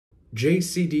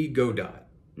JCD Godot.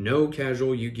 No,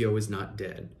 casual Yu-Gi-Oh is not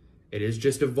dead. It is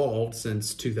just evolved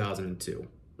since 2002.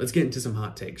 Let's get into some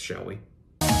hot takes, shall we?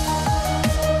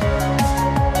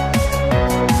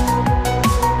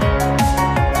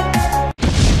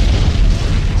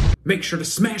 Make sure to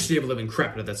smash the ever-living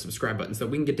crap out of that subscribe button so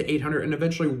that we can get to 800 and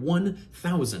eventually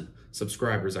 1,000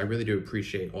 subscribers. I really do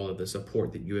appreciate all of the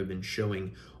support that you have been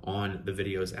showing on the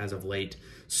videos as of late.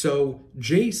 So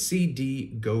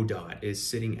JCD Godot is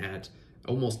sitting at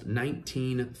almost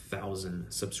 19,000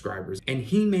 subscribers, and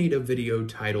he made a video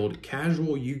titled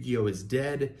 "Casual Yu-Gi-Oh is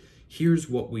Dead. Here's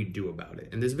what we do about it."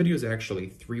 And this video is actually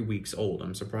 3 weeks old.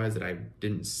 I'm surprised that I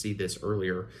didn't see this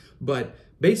earlier. But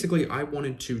basically, I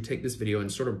wanted to take this video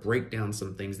and sort of break down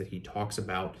some things that he talks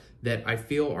about that I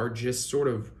feel are just sort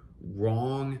of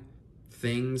wrong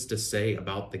things to say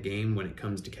about the game when it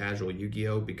comes to casual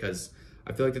Yu-Gi-Oh, because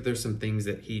I feel like that there's some things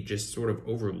that he just sort of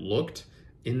overlooked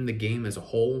in the game as a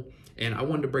whole. And I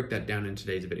wanted to break that down in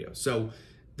today's video. So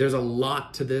there's a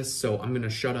lot to this, so I'm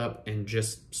gonna shut up and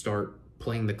just start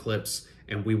playing the clips,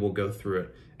 and we will go through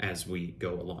it as we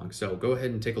go along. So go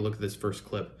ahead and take a look at this first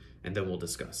clip, and then we'll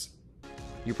discuss.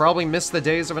 You probably miss the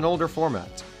days of an older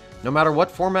format, no matter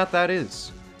what format that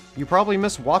is. You probably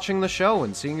miss watching the show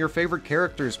and seeing your favorite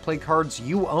characters play cards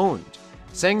you owned,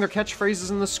 saying their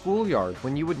catchphrases in the schoolyard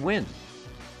when you would win.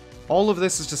 All of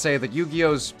this is to say that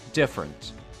Yu-Gi-Oh's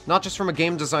different, not just from a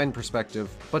game design perspective,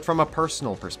 but from a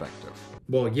personal perspective.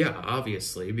 Well, yeah,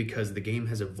 obviously, because the game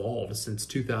has evolved since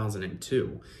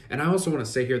 2002. And I also want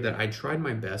to say here that I tried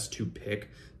my best to pick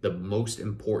the most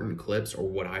important clips, or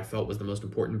what I felt was the most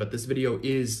important, but this video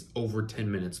is over 10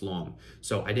 minutes long.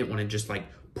 So I didn't want to just like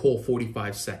pull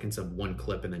 45 seconds of one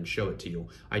clip and then show it to you.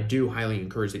 I do highly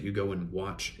encourage that you go and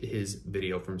watch his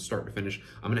video from start to finish.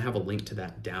 I'm going to have a link to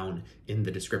that down in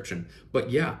the description. But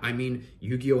yeah, I mean,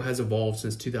 Yu-Gi-Oh has evolved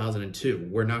since 2002.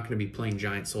 We're not going to be playing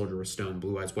Giant Soldier of Stone,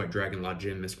 Blue Eyes White Dragon, La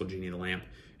Jin, Mystical Genie of the Lamp,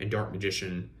 and Dark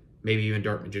Magician, maybe even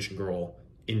Dark Magician Girl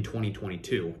in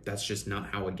 2022. That's just not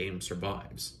how a game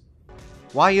survives.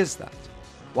 Why is that?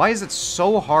 Why is it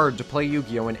so hard to play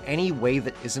Yu-Gi-Oh in any way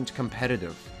that isn't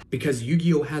competitive? Because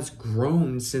Yu-Gi-Oh has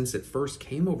grown since it first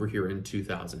came over here in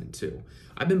 2002.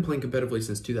 I've been playing competitively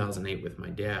since 2008 with my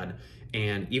dad,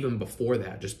 and even before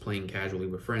that, just playing casually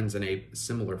with friends in a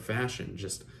similar fashion,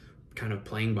 just kind of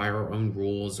playing by our own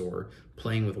rules or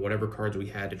playing with whatever cards we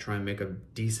had to try and make a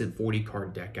decent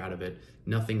 40-card deck out of it.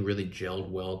 Nothing really gelled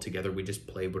well together. We just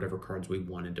played whatever cards we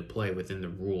wanted to play within the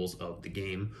rules of the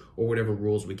game, or whatever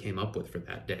rules we came up with for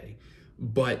that day.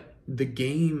 But the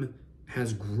game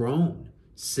has grown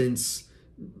since,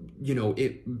 you know,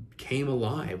 it came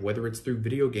alive, whether it's through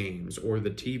video games or the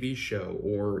TV show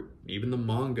or even the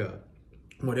manga,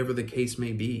 whatever the case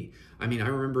may be. I mean, I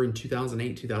remember in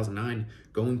 2008, 2009,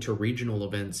 going to regional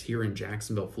events here in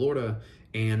Jacksonville, Florida,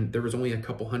 and there was only a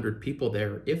couple hundred people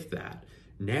there, if that.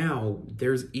 Now,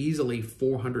 there's easily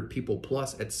 400 people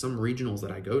plus at some regionals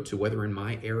that I go to, whether in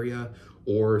my area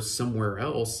or somewhere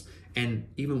else. And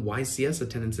even YCS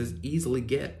attendances easily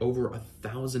get over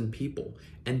 1,000 people.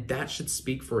 And that should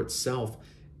speak for itself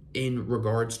in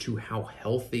regards to how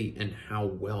healthy and how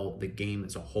well the game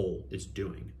as a whole is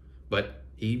doing. But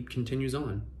he continues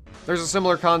on. There's a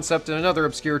similar concept in another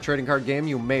obscure trading card game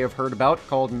you may have heard about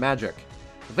called Magic.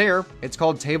 There, it's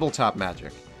called tabletop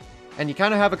Magic. And you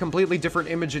kind of have a completely different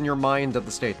image in your mind of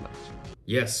the statement.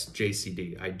 Yes,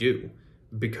 JCD, I do.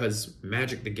 Because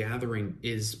Magic the Gathering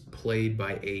is played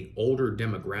by a older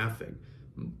demographic.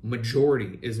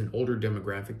 Majority is an older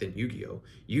demographic than Yu-Gi-Oh.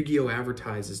 Yu-Gi-Oh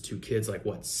advertises to kids like,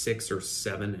 what, 6 or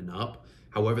 7 and up?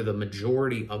 However, the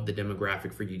majority of the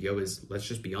demographic for Yu-Gi-Oh is, let's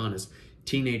just be honest,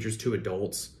 teenagers to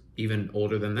adults, even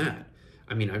older than that.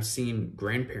 I mean, I've seen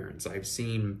grandparents, I've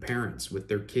seen parents with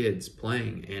their kids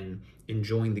playing and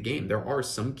enjoying the game. There are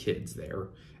some kids there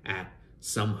at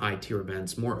some high-tier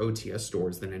events, more OTS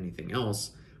stores than anything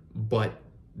else, but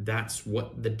that's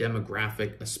what the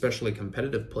demographic, especially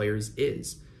competitive players,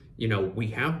 is. You know, we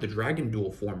have the Dragon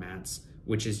Duel formats,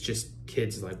 which is just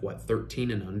kids like, what,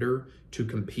 13 and under to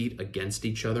compete against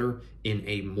each other in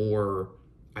a more,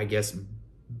 I guess,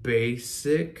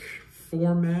 basic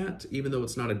format, even though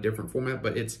it's not a different format,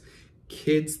 but it's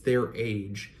kids their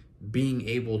age being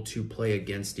able to play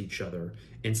against each other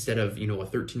instead of, you know, a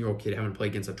 13-year-old kid having to play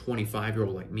against a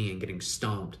 25-year-old like me and getting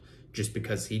stomped just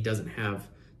because he doesn't have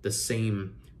the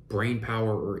same brain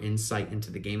power or insight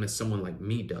into the game as someone like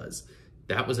me does.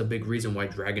 That was a big reason why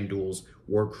Dragon Duels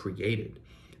were created.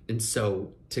 And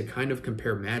so to kind of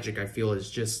compare Magic, I feel,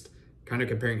 is just kind of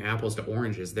comparing apples to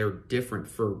oranges. They're different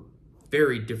for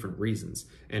very different reasons.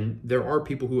 And there are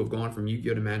people who have gone from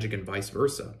Yu-Gi-Oh to Magic and vice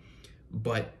versa.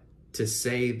 But to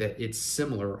say that it's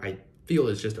similar, I feel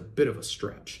is just a bit of a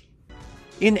stretch.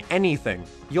 In anything,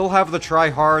 you'll have the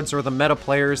tryhards or the meta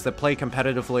players that play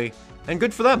competitively, and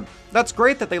good for them. That's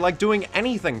great that they like doing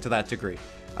anything to that degree.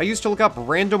 I used to look up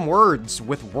random words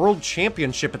with World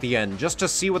Championship at the end just to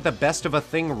see what the best of a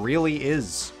thing really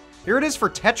is. Here it is for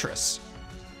Tetris.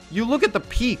 You look at the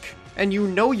peak, and you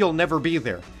know you'll never be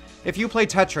there. If you play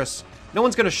Tetris, no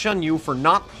one's gonna shun you for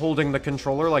not holding the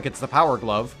controller like it's the Power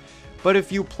Glove, but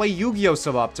if you play Yu-Gi-Oh!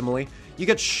 Suboptimally, you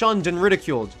get shunned and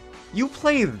ridiculed. You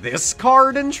play this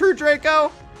card in True Draco?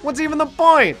 What's even the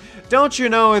point? Don't you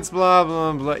know it's blah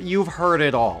blah blah? You've heard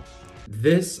it all.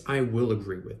 This I will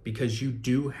agree with, because you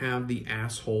do have the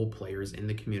asshole players in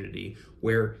the community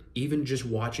where even just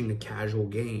watching a casual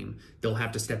game, they'll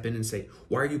have to step in and say,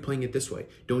 why are you playing it this way?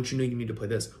 Don't you know you need to play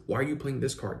this? Why are you playing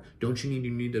this card? Don't you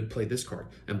need to play this card?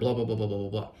 And blah, blah, blah, blah, blah, blah,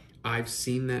 blah. I've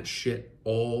seen that shit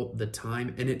all the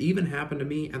time, and it even happened to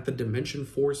me at the Dimension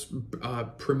Force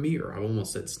premiere. I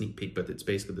almost said sneak peek, but it's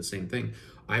basically the same thing.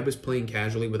 I was playing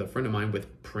casually with a friend of mine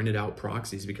with printed out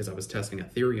proxies because I was testing a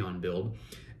Therion build,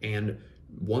 and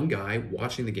one guy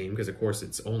watching the game, because of course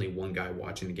it's only one guy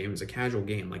watching the game, it's a casual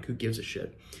game, like who gives a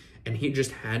shit? And he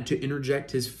just had to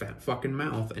interject his fat fucking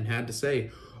mouth and had to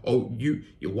say, oh,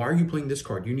 why are you playing this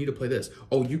card? You need to play this.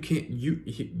 Oh, you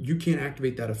can't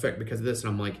activate that effect because of this.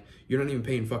 And I'm like, you're not even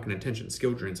paying fucking attention.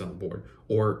 Skill drain's on the board.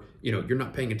 Or, you're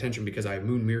not paying attention because I have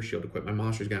Moon Mirror Shield equipped. My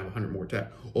monster's gonna have 100 more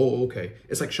attack. Oh, okay.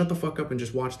 It's like, shut the fuck up and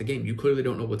just watch the game. You clearly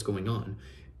don't know what's going on.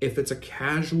 If it's a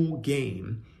casual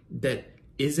game that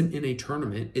isn't in a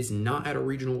tournament, is not at a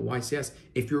regional YCS,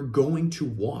 if you're going to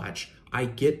watch, I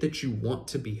get that you want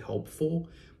to be helpful,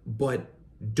 but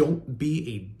don't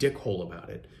be a dickhole about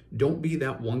it. Don't be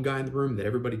that one guy in the room that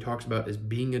everybody talks about as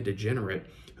being a degenerate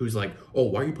who's like, oh,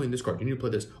 why are you playing this card? You need to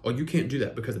play this. Oh, you can't do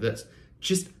that because of this.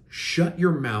 Just shut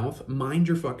your mouth, mind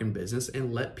your fucking business,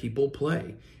 and let people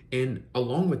play. And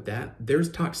along with that, there's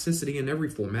toxicity in every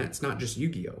format. It's not just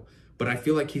Yu-Gi-Oh! But I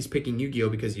feel like he's picking Yu-Gi-Oh!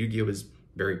 Because Yu-Gi-Oh! Is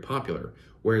very popular.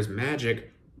 Whereas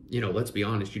Magic, let's be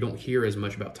honest, you don't hear as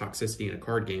much about toxicity in a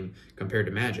card game compared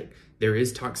to Magic. There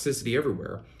is toxicity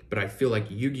everywhere, but I feel like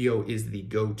Yu-Gi-Oh! Is the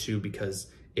go-to because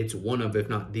it's one of, if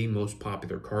not the most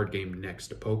popular card game next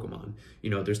to Pokemon.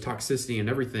 There's toxicity in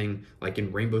everything, like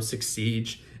in Rainbow Six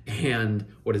Siege and,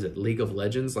 League of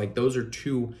Legends. Like, those are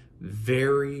two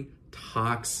very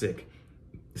toxic,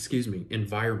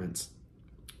 environments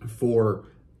for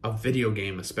a video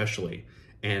game especially.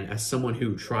 And as someone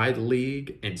who tried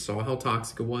League and saw how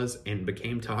toxic it was and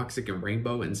became toxic in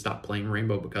Rainbow and stopped playing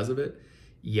Rainbow because of it,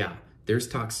 yeah, there's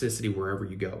toxicity wherever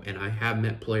you go. And I have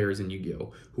met players in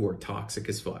Yu-Gi-Oh! Who are toxic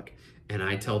as fuck. And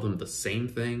I tell them the same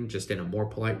thing, just in a more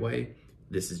polite way.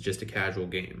 This is just a casual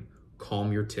game.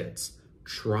 Calm your tits.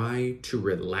 Try to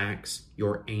relax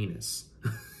your anus.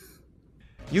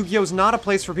 Yu-Gi-Oh's not a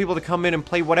place for people to come in and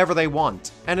play whatever they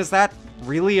want. And is that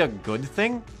really a good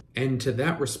thing? And to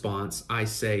that response, I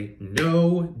say,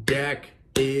 no deck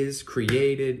is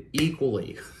created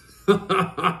equally.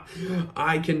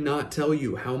 I cannot tell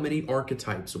you how many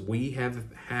archetypes we have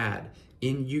had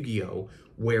in Yu-Gi-Oh!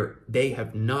 Where they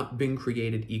have not been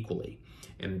created equally.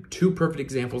 And two perfect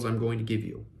examples I'm going to give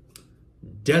you.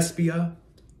 Despia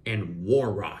and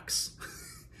War Rocks.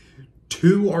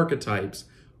 Two archetypes,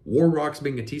 War Rocks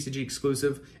being a TCG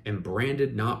exclusive and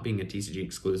Branded not being a TCG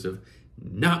exclusive,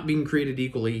 not being created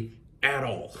equally at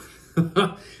all.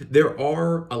 There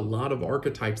are a lot of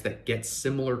archetypes that get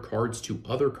similar cards to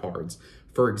other cards.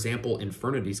 For example,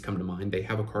 Infernities come to mind. They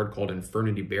have a card called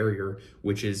Infernity Barrier,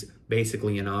 which is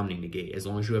basically an Omni Negate. As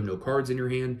long as you have no cards in your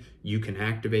hand, you can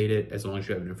activate it. As long as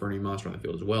you have an Infernity monster on the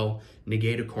field as well,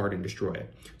 negate a card and destroy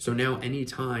it. So now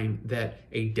anytime that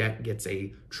a deck gets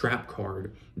a trap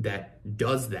card that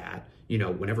does that,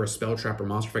 whenever a spell, trap, or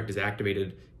monster effect is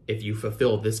activated, if you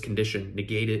fulfill this condition,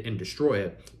 negate it and destroy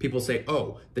it, people say,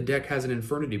 oh, the deck has an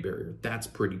Infernity Barrier. That's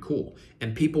pretty cool.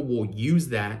 And people will use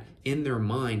that in their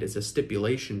mind as a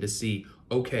stipulation to see,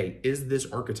 okay, is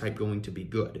this archetype going to be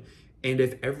good? And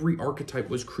if every archetype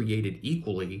was created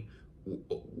equally,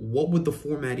 what would the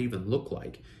format even look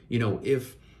like?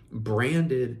 If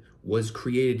Branded was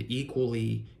created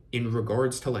equally in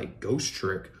regards to like Ghost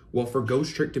Trick, well, for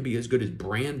Ghost Trick to be as good as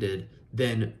Branded,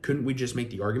 then couldn't we just make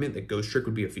the argument that Ghost Trick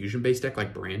would be a fusion-based deck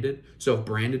like Branded? So if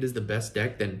Branded is the best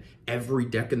deck, then every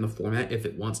deck in the format, if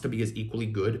it wants to be as equally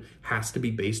good, has to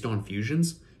be based on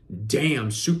fusions?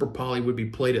 Damn, Super Poly would be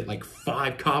played at like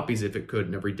 5 copies if it could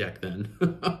in every deck then.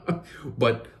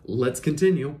 But let's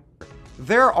continue.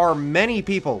 There are many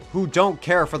people who don't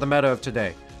care for the meta of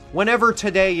today. Whenever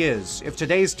today is, if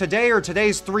today's today or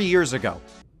today's 3 years ago.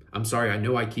 I'm sorry, I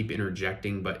know I keep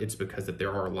interjecting, but it's because that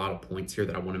there are a lot of points here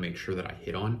that I want to make sure that I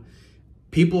hit on.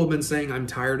 People have been saying I'm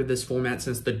tired of this format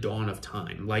since the dawn of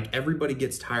time. Like, everybody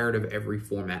gets tired of every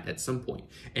format at some point,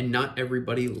 and not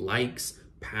everybody likes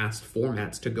past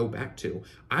formats to go back to.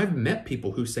 I've met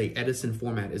people who say Edison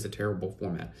format is a terrible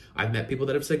format. I've met people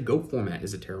that have said Go format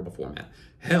is a terrible format.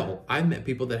 Hell, I've met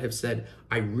people that have said,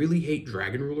 I really hate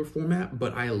Dragon Ruler format,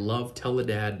 but I love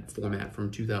Teledad format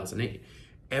from 2008.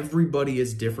 Everybody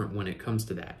is different when it comes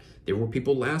to that. There were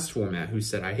people last format who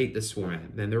said, I hate this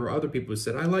format. Then there were other people who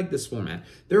said, I like this format.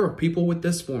 There are people with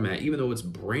this format, even though it's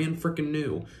brand freaking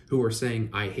new, who are saying,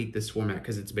 I hate this format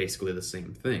because it's basically the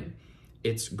same thing.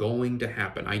 It's going to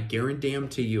happen. I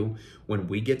guarantee you, when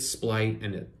we get Splight,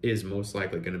 and it is most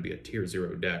likely going to be a tier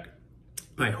 0 deck,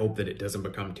 I hope that it doesn't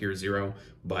become tier 0,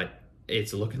 but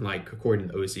it's looking like, according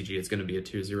to the OCG, it's going to be a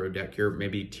tier 0 deck here,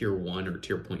 maybe tier 1 or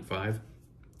tier 0.5.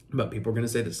 But people are going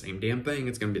to say the same damn thing.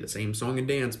 It's going to be the same song and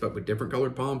dance, but with different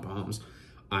colored pom-poms.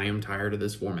 I am tired of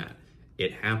this format.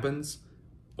 It happens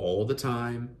all the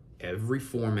time, every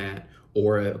format,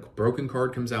 or a broken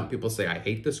card comes out and people say, I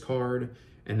hate this card.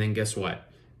 And then guess what?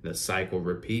 The cycle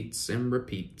repeats and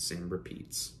repeats and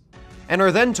repeats. And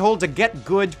are then told to get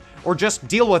good or just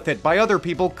deal with it by other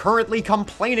people currently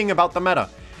complaining about the meta.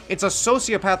 It's a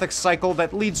sociopathic cycle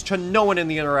that leads to no one in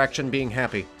the interaction being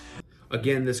happy.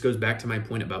 Again, this goes back to my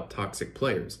point about toxic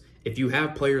players. If you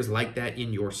have players like that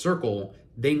in your circle,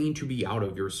 they need to be out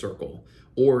of your circle.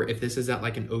 Or if this is at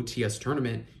like an OTS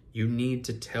tournament, you need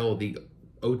to tell the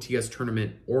OTS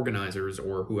tournament organizers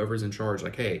or whoever's in charge,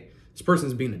 like, hey, this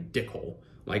person's being a dickhole.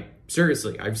 Like,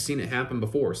 seriously, I've seen it happen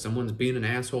before. Someone's being an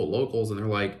asshole at locals and they're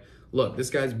like, look, this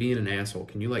guy's being an asshole.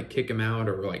 Can you like kick him out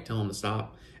or like tell him to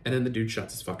stop? And then the dude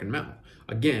shuts his fucking mouth.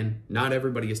 Again, not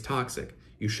everybody is toxic.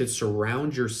 You should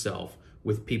surround yourself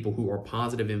with people who are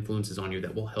positive influences on you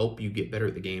that will help you get better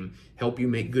at the game, help you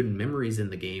make good memories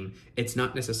in the game. It's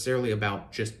not necessarily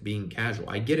about just being casual.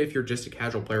 I get if you're just a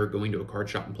casual player going to a card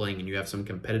shop and playing and you have some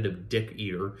competitive dick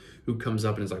eater who comes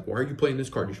up and is like, why are you playing this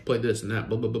card? You should play this and that,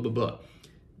 blah, blah, blah, blah, blah.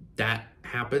 That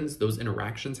happens. Those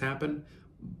interactions happen.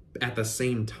 At the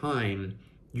same time,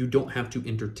 you don't have to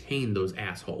entertain those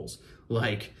assholes.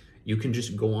 Like, you can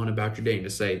just go on about your day and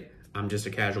just say, I'm just a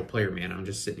casual player, man. I'm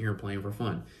just sitting here playing for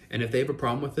fun. And if they have a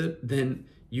problem with it, then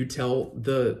you tell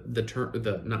the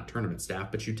not tournament staff,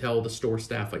 but you tell the store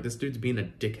staff, like, this dude's being a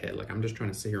dickhead. Like, I'm just trying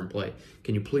to sit here and play.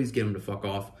 Can you please get him to fuck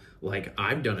off? Like,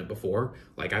 I've done it before.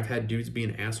 Like, I've had dudes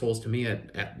being assholes to me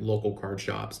at local card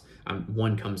shops.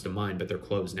 One comes to mind, but they're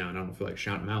closed now, and I don't feel like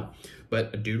shouting them out.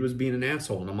 But a dude was being an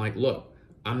asshole, and I'm like, look,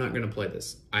 I'm not going to play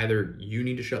this. Either you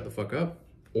need to shut the fuck up,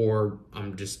 or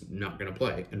I'm just not going to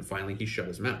play. And finally, he shut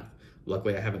his mouth.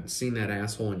 Luckily, I haven't seen that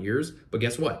asshole in years, but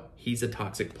guess what? He's a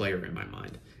toxic player in my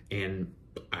mind, and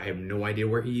I have no idea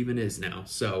where he even is now.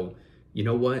 So, you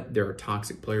know what? There are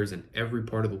toxic players in every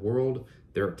part of the world.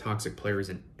 There are toxic players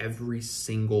in every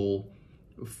single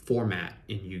format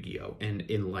in Yu-Gi-Oh! And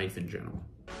in life in general.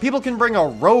 People can bring a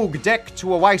rogue deck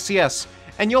to a YCS,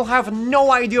 and you'll have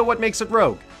no idea what makes it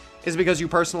rogue. Is it because you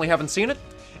personally haven't seen it?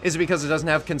 Is it because it doesn't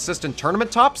have consistent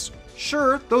tournament tops?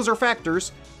 Sure, those are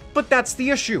factors, but that's the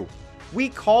issue. We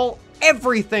call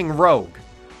everything rogue.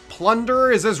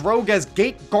 Plunderer is as rogue as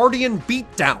Gate Guardian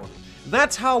Beatdown.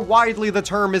 That's how widely the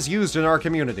term is used in our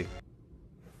community.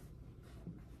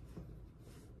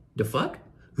 The fuck?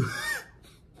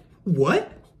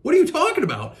 What? What are you talking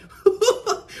about?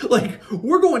 Like,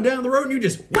 we're going down the road and you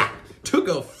just whack, took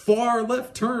a far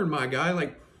left turn, my guy.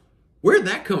 Like, where'd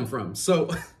that come from? So,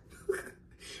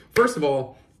 first of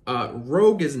all,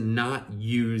 rogue is not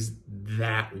used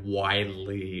that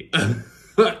widely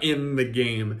in the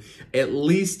game, at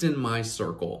least in my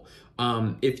circle.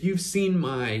 If you've seen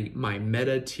my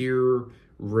meta tier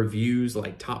reviews,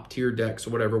 like top tier decks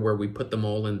or whatever, where we put them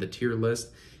all in the tier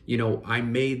list, you know, I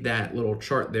made that little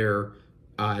chart there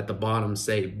at the bottom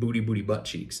say booty booty butt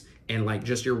cheeks, and like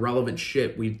just your relevant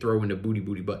shit we'd throw into booty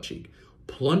booty butt cheek.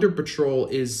 Plunder Patrol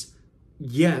is,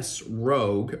 yes,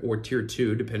 rogue or tier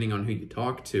 2, depending on who you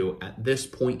talk to at this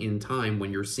point in time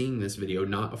when you're seeing this video,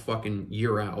 not a fucking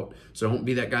year out. So don't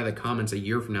be that guy that comments a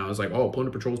year from now is like, oh,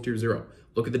 Plunder Patrol is tier 0.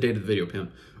 Look at the date of the video,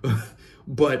 pimp.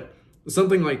 But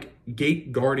something like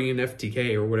Gate Guardian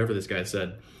FTK or whatever this guy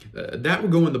said, that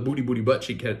would go in the booty booty butt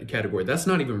cheek category. That's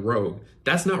not even rogue.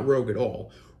 That's not rogue at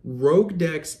all. Rogue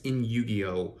decks in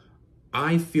Yu-Gi-Oh!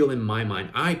 I feel in my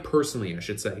mind, I personally, I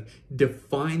should say,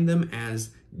 define them as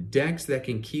decks that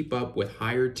can keep up with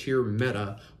higher tier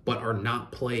meta, but are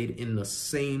not played in the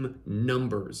same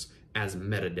numbers as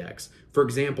meta decks. For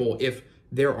example, if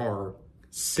there are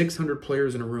 600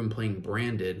 players in a room playing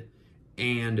branded,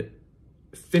 and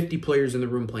 50 players in the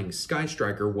room playing Sky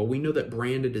Striker, well, we know that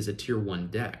Branded is a tier 1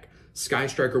 deck. Sky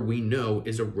Striker, we know,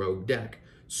 is a rogue deck.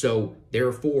 So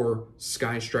therefore,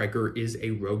 Sky Striker is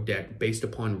a rogue deck based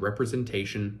upon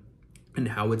representation and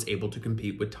how it's able to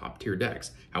compete with top tier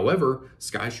decks. However,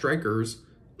 Sky Strikers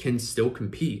can still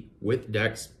compete with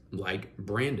decks like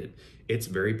Branded. It's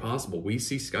very possible. We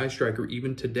see Sky Striker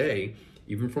even today,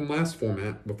 even from last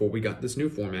format, before we got this new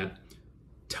format,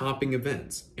 topping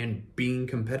events and being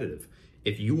competitive.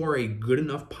 If you are a good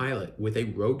enough pilot with a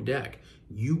rogue deck,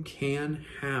 you can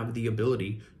have the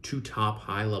ability to top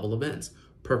high level events.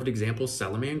 Perfect example,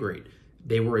 Salamangreat.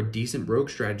 They were a decent rogue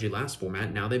strategy last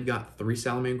format. Now they've got 3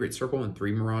 Salamangreat Circle and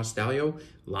 3 Mirage Stalio.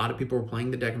 A lot of people are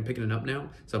playing the deck and picking it up now.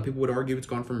 Some people would argue it's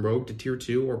gone from rogue to tier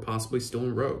 2 or possibly still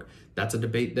in rogue. That's a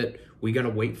debate that we got to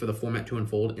wait for the format to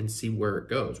unfold and see where it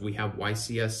goes. We have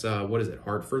YCS,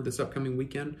 Hartford this upcoming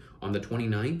weekend on the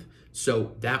 29th.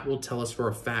 So that will tell us for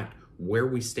a fact where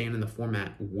we stand in the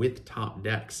format with top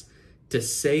decks. To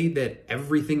say that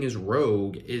everything is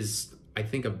rogue is, I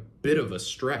think, a bit of a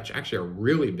stretch, actually a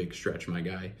really big stretch, my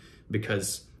guy,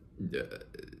 because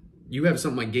you have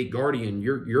something like Gate Guardian,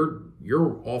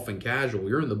 you're often casual,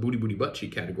 you're in the booty butt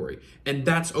cheek category, and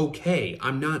that's okay.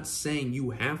 I'm not saying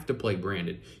you have to play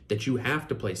Branded, that you have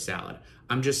to play Salad.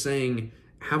 I'm just saying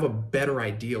have a better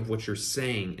idea of what you're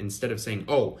saying instead of saying,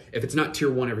 oh, if it's not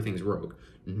tier 1, everything's rogue.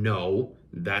 No,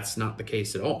 that's not the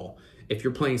case at all. If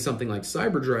you're playing something like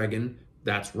Cyber Dragon,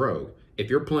 that's rogue. If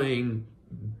you're playing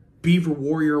Beaver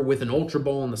Warrior with an Ultra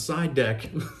Ball on the side deck,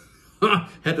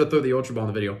 had to throw the Ultra Ball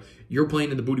in the video, you're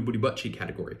playing in the booty butt cheek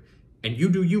category. And you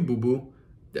do you, boo-boo.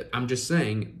 I'm just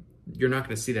saying, you're not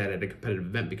going to see that at a competitive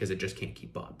event because it just can't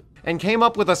keep up. And came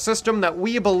up with a system that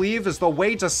we believe is the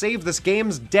way to save this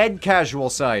game's dead casual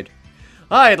side.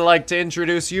 I'd like to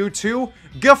introduce you to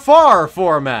Gafar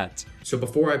format. So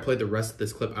before I play the rest of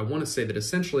this clip, I want to say that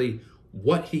essentially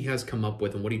what he has come up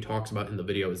with and what he talks about in the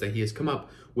video is that he has come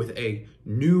up with a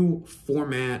new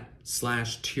format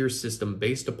 / tier system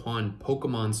based upon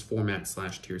Pokemon's format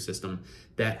 / tier system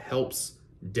that helps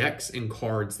decks and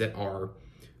cards that are,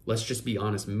 let's just be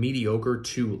honest, mediocre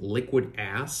to liquid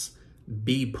ass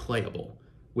be playable.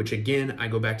 Which again, I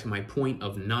go back to my point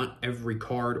of not every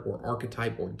card or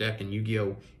archetype or deck in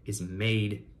Yu-Gi-Oh! Is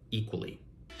made equally.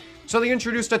 So they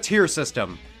introduced a tier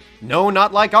system. No,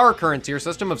 not like our current tier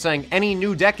system of saying any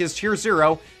new deck is tier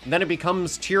 0, and then it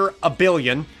becomes tier a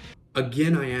billion.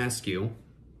 Again, I ask you,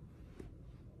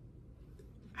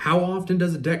 how often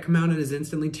does a deck come out and is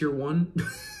instantly tier 1?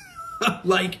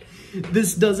 Like,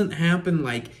 this doesn't happen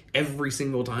like every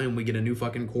single time we get a new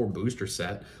fucking core booster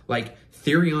set. Like,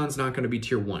 Therion's not going to be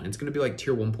tier 1. It's going to be like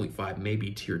tier 1.5, maybe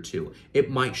tier 2.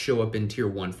 It might show up in tier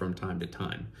 1 from time to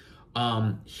time.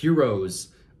 Heroes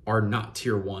are not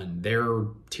tier 1. They're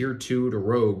tier 2 to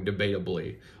rogue,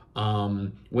 debatably.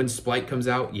 When Splite comes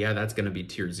out, yeah, that's going to be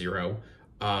tier 0.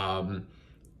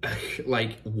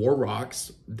 Like War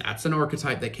Rocks, that's an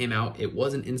archetype that came out. It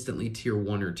wasn't instantly tier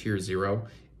 1 or tier 0.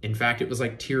 In fact, it was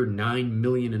like tier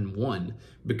 9,000,001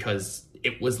 because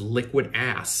it was liquid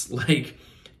ass. Like,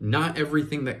 not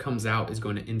everything that comes out is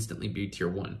going to instantly be tier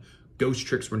 1. Ghost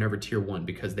Tricks were never tier 1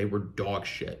 because they were dog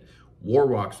shit. War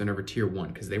Rocks were never tier 1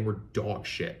 because they were dog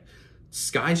shit.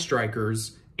 Sky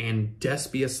Strikers and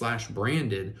Despia /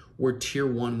 Branded were tier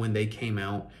 1 when they came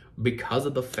out because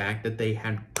of the fact that they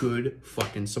had good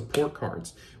fucking support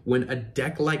cards. When a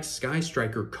deck like Sky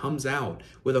Striker comes out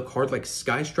with a card like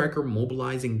Sky Striker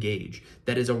Mobilize Engage,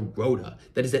 that is a Rhoda,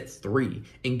 that is at 3,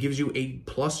 and gives you a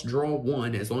plus draw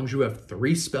 1 as long as you have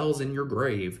 3 spells in your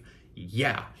grave,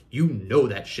 yeah, you know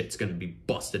that shit's gonna be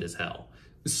busted as hell.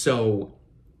 So,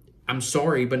 I'm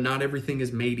sorry, but not everything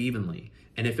is made evenly.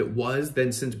 And if it was,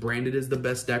 then since Branded is the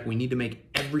best deck, we need to make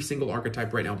every single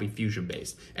archetype right now be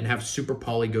fusion-based and have Super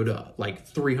Poly go to like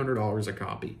 $300 a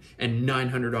copy and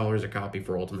 $900 a copy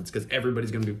for Ultimates because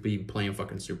everybody's going to be playing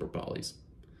fucking Super Polys.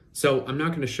 So I'm not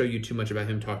going to show you too much about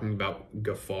him talking about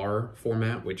Gafar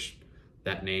format, which,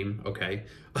 that name, okay,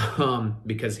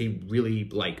 because he really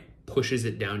like pushes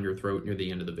it down your throat near the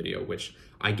end of the video, which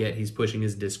I get. He's pushing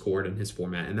his Discord and his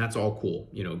format, and that's all cool.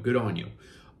 You know, good on you.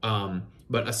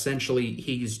 But essentially,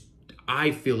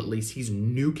 I feel at least, he's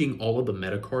nuking all of the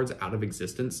meta cards out of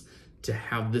existence to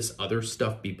have this other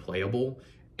stuff be playable,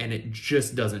 and it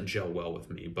just doesn't gel well with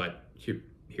me. But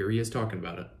here he is talking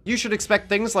about it. You should expect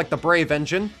things like the Brave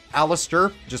Engine,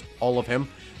 Alistair, just all of him,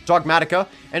 Dogmatica,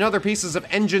 and other pieces of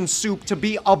engine soup to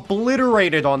be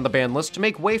obliterated on the ban list to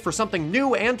make way for something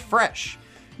new and fresh.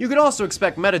 You could also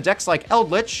expect meta decks like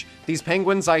Eldritch, these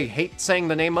penguins I hate saying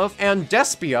the name of, and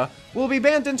Despia will be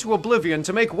banned into oblivion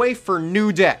to make way for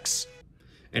new decks.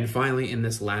 And finally, in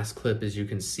this last clip, as you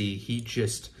can see, he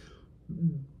just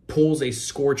pulls a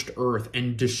Scorched Earth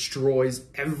and destroys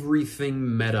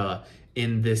everything meta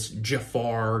in this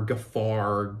Jafar,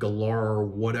 Gafar, Galar,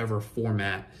 whatever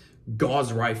format,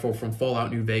 Gauss Rifle from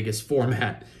Fallout New Vegas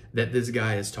format that this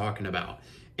guy is talking about.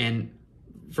 And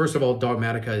first of all,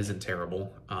 Dogmatica isn't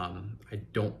terrible. I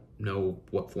don't know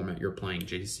what format you're playing,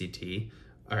 JCT,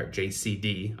 or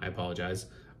JCD, I apologize.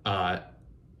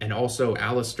 And also,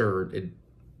 Alistair,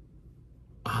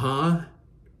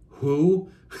 who?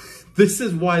 This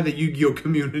is why the Yu-Gi-Oh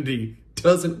community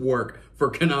doesn't work for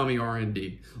Konami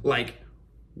R&D. Like,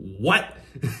 what?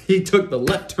 He took the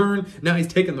left turn, now he's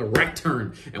taking the right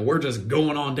turn, and we're just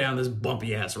going on down this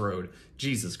bumpy ass road.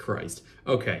 Jesus Christ.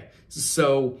 Okay,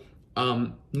 so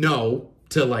no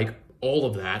to like all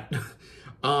of that.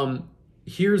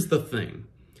 Here's the thing.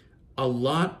 A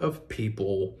lot of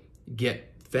people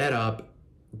get fed up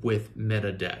with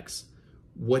meta decks.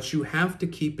 What you have to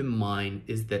keep in mind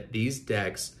is that these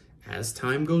decks, as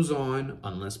time goes on,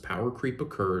 unless power creep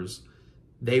occurs,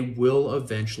 they will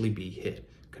eventually be hit.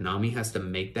 Konami has to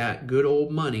make that good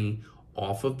old money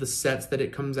off of the sets that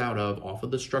it comes out of, off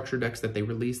of the structure decks that they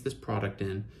release this product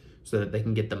in, so that they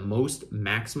can get the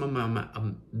maximum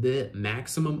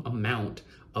amount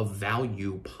of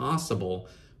value possible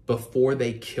before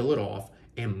they kill it off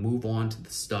and move on to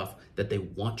the stuff that they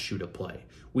want you to play.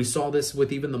 We saw this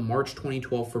with even the March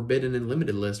 2012 Forbidden and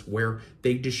Limited list, where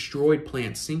they destroyed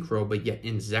Plant Synchro, but yet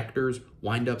Inzectors,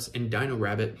 Windups, and Dino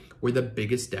Rabbit were the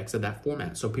biggest decks of that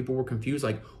format. So people were confused,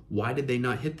 like, why did they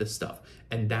not hit this stuff?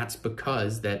 And that's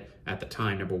because that, at the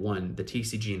time, number one, the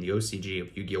TCG and the OCG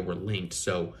of Yu-Gi-Oh! Were linked,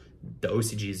 so the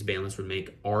OCG's balance would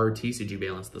make our TCG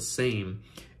balance the same.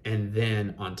 And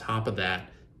then on top of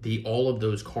that, all of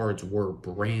those cards were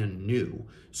brand new,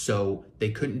 so they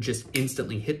couldn't just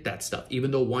instantly hit that stuff. Even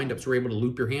though windups were able to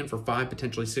loop your hand for 5,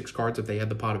 potentially 6 cards if they had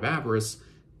the Pot of Avarice,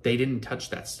 they didn't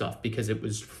touch that stuff because it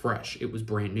was fresh, it was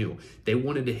brand new. They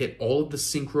wanted to hit all of the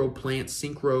synchro plant,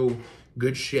 synchro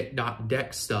good shit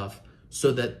 .deck stuff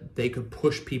so that they could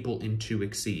push people into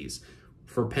Xyz.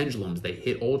 For pendulums, they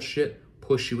hit old shit,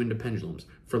 push you into pendulums.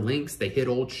 For links, they hit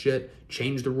old shit,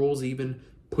 change the rules even,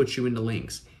 put you into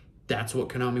links. That's what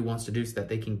Konami wants to do so that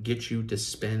they can get you to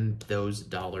spend those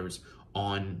dollars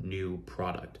on new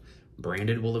product.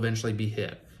 Branded will eventually be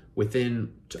hit.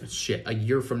 Within, a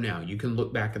year from now, you can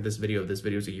look back at this video. This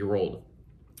video is a year old.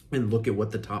 And look at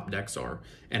what the top decks are.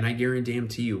 And I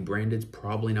guarantee you, Branded's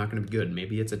probably not going to be good.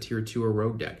 Maybe it's a tier 2 or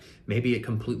rogue deck. Maybe it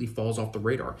completely falls off the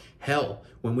radar. Hell,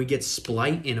 when we get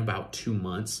Splight in about 2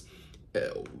 months,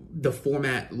 the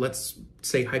format, let's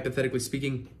say hypothetically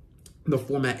speaking, the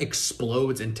format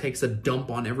explodes and takes a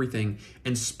dump on everything,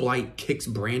 and Splight kicks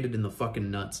Branded in the fucking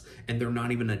nuts, and they're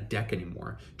not even a deck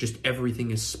anymore. Just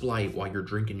everything is Splight while you're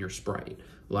drinking your Sprite.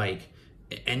 Like,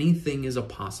 anything is a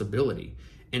possibility.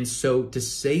 And so to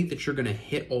say that you're gonna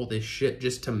hit all this shit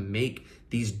just to make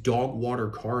these dog water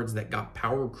cards that got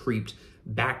power creeped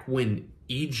back when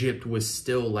Egypt was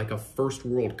still like a first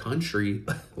world country,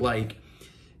 like,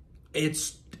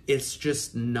 it's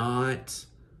just not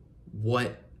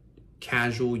what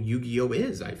casual Yu-Gi-Oh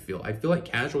is. I feel like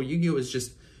casual Yu-Gi-Oh is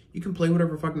just, you can play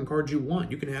whatever fucking cards you want,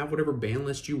 you can have whatever ban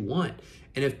list you want,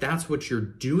 and if that's what you're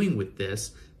doing with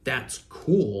this, that's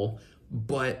cool.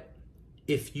 But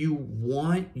if you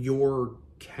want your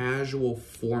casual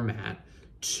format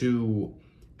to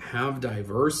have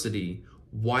diversity,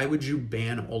 why would you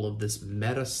ban all of this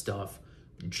meta stuff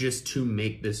just to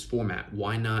make this format?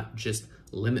 Why not just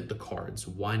limit the cards?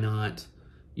 Why not,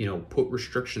 you know, put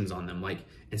restrictions on them? Like,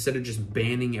 instead of just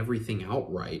banning everything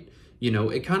outright, you know,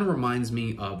 it kind of reminds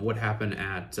me of what happened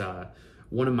at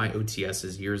one of my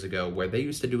OTSs years ago, where they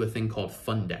used to do a thing called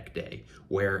Fun Deck Day,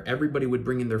 where everybody would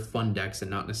bring in their fun decks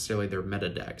and not necessarily their meta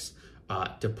decks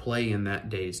to play in that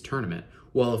day's tournament.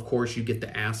 Well, of course, you get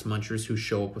the ass munchers who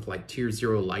show up with like Tier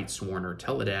 0 Lightsworn or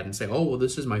Teledad and say, oh, well,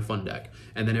 this is my fun deck.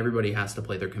 And then everybody has to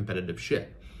play their competitive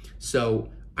shit. So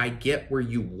I get where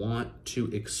you want to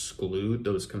exclude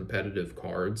those competitive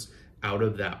cards out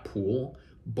of that pool,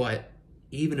 but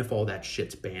even if all that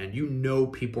shit's banned, you know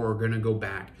people are going to go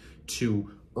back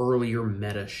to earlier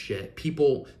meta shit.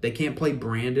 People, they can't play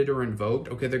Branded or Invoked.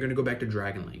 Okay, they're going to go back to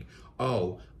Dragon Link.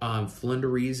 Oh,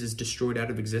 Flunderies is destroyed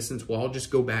out of existence. Well, I'll just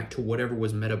go back to whatever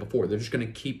was meta before. They're just going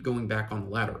to keep going back on the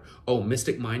ladder. Oh,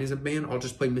 Mystic Mine isn't banned. I'll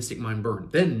just play Mystic Mine Burn.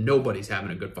 Then nobody's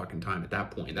having a good fucking time at that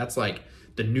point. That's like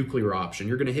the nuclear option.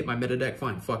 You're going to hit my meta deck?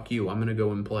 Fine, fuck you. I'm going to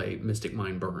go and play Mystic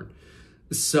Mine Burn.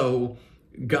 So,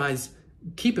 guys,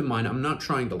 keep in mind, I'm not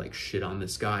trying to like shit on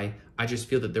this guy. I just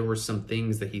feel that there were some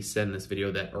things that he said in this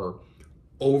video that are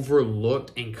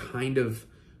overlooked and kind of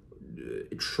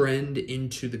trend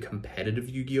into the competitive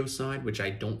Yu-Gi-Oh side, which I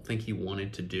don't think he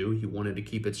wanted to do. He wanted to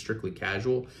keep it strictly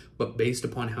casual, but based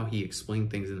upon how he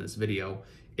explained things in this video,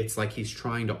 it's like he's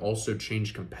trying to also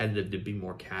change competitive to be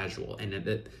more casual,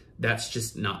 and that's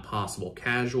just not possible.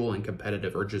 Casual and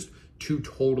competitive are just two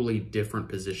totally different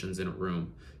positions in a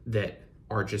room that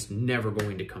are just never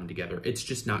going to come together. It's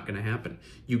just not going to happen.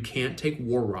 You can't take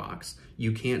War Rocks,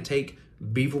 you can't take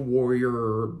Beaver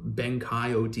Warrior,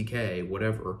 Benkai, OTK,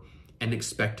 whatever, and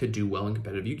expect to do well in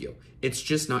competitive Yu-Gi-Oh! It's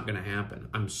just not going to happen.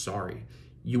 I'm sorry.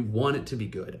 You want it to be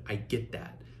good. I get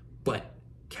that. But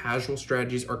casual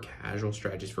strategies are casual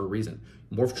strategies for a reason.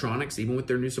 Morphtronics, even with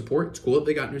their new support, it's cool that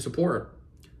they got new support.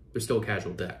 They're still a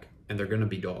casual deck, and they're going to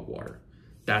be dog water.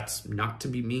 That's not to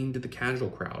be mean to the casual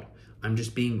crowd. I'm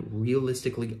just being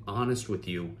realistically honest with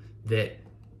you that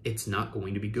it's not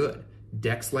going to be good.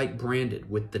 Decks like Branded,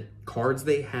 with the cards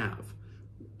they have,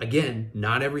 again,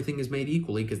 not everything is made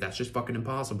equally because that's just fucking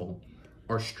impossible,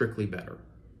 are strictly better.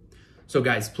 So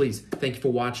guys, please, thank you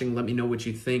for watching. Let me know what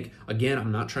you think. Again,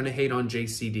 I'm not trying to hate on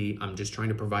JCD. I'm just trying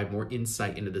to provide more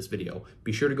insight into this video.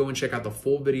 Be sure to go and check out the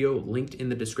full video linked in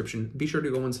the description. Be sure to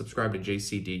go and subscribe to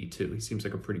JCD too. He seems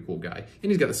like a pretty cool guy.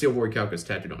 And he's got the Silvery Calcus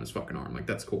tattooed on his fucking arm. Like,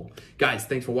 that's cool. Guys,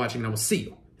 thanks for watching, and I will see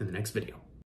you in the next video.